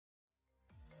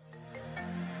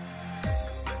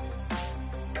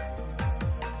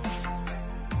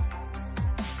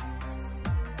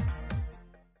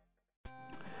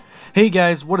Hey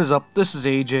guys, what is up? This is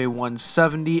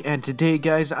AJ170, and today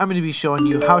guys, I'm going to be showing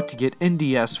you how to get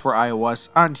NDS4iOS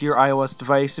onto your iOS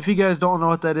device. If you guys don't know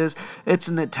what that is, it's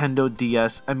a Nintendo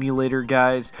DS emulator,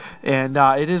 guys, and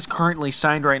it is currently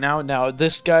signed right now. Now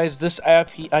this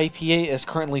IPA is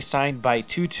currently signed by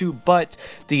Tutu, but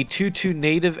the Tutu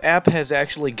native app has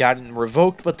actually gotten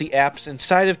revoked, but the apps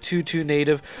inside of Tutu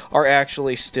native are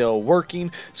actually still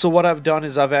working. So what I've done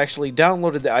is I've actually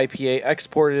downloaded the IPA,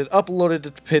 exported it, uploaded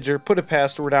it to Pidger, put a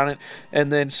password on it,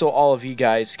 and then so all of you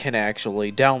guys can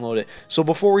actually download it. So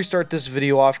before we start this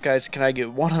video off, guys, can I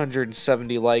get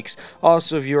 170 likes?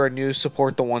 Also, if you are new,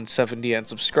 support the 170 and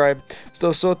subscribe. So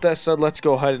with that said, let's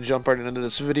go ahead and jump right into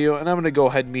this video, and I'm going to go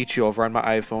ahead and meet you over on my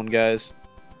iPhone, guys.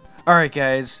 Alright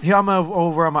guys, here I'm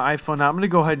over on my iPhone now. I'm going to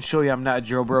go ahead and show you I'm not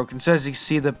jailbroken. So as you can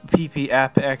see, the PP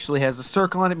app actually has a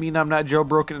circle on it, meaning I'm not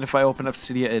jailbroken, and if I open up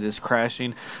Cydia, it is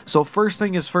crashing. So first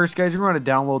thing is first, guys, you're going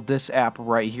to download this app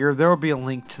right here. There will be a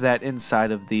link to that inside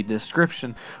of the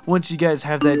description. Once you guys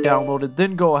have that downloaded,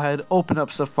 then go ahead, open up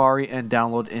Safari, and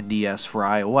download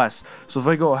NDS4iOS. So if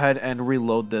I go ahead and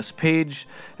reload this page,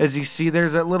 as you see,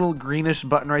 there's that little greenish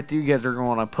button right there you guys are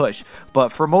going to push. But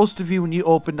for most of you, when you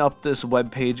open up this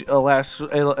web page, it'll ask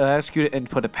you to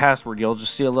input a password. You'll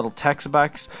just see a little text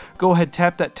box. Go ahead,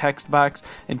 tap that text box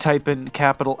and type in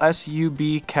capital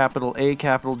SUB, capital A,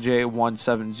 capital J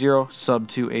 170, sub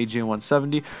to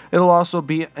AJ170. It'll also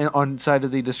be inside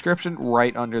of the description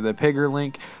right under the Pigger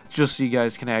link, just so you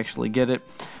guys can actually get it.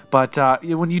 But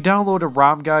when you download a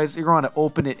ROM, guys, you're going to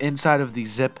open it inside of the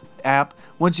Zip app.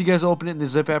 Once you guys open it in the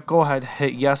Zip app, go ahead,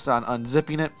 hit yes on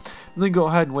unzipping it, and then go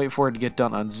ahead and wait for it to get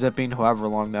done unzipping, however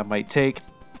long that might take.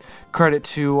 Credit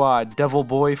to Devil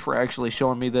Boy for actually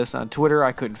showing me this on Twitter.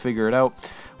 I couldn't figure it out.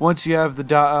 Once you have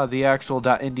the actual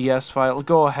 .nds file,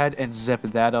 go ahead and zip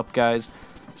that up, guys.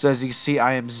 So as you can see,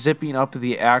 I am zipping up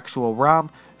the actual ROM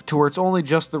to where it's only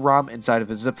just the ROM inside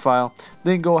of a zip file.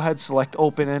 Then go ahead, select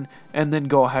Open In, and then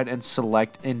go ahead and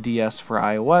select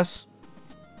NDS4iOS.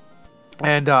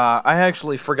 And I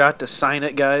actually forgot to sign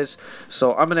it, guys.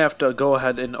 So I'm going to have to go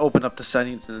ahead and open up the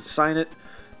settings and sign it.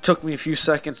 Took me a few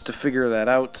seconds to figure that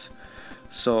out.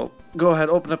 So go ahead,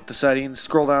 open up the settings,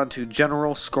 scroll down to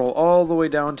General, scroll all the way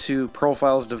down to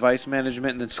Profiles, Device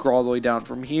Management, and then scroll all the way down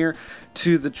from here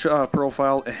to the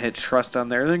profile and hit Trust on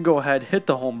there. Then go ahead, hit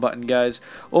the home button, guys,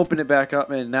 open it back up,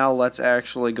 and now let's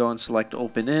actually go and select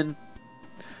Open In.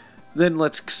 Then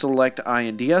let's select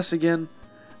iNDS again.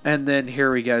 And then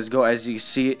here we guys go. As you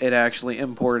see, it actually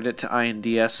imported it to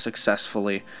iNDS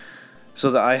successfully. So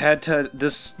that I had to,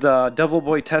 the Devil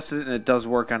Boy tested it, and it does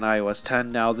work on iOS 10.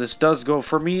 Now this does go,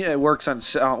 for me, it works on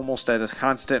almost at a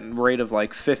constant rate of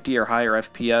like 50 or higher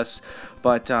FPS.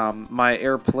 But my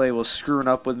AirPlay was screwing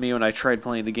up with me when I tried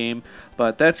playing the game.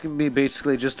 But that's going to be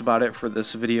basically just about it for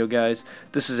this video, guys.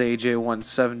 This is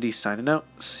AJ170 signing out.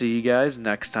 See you guys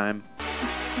next time.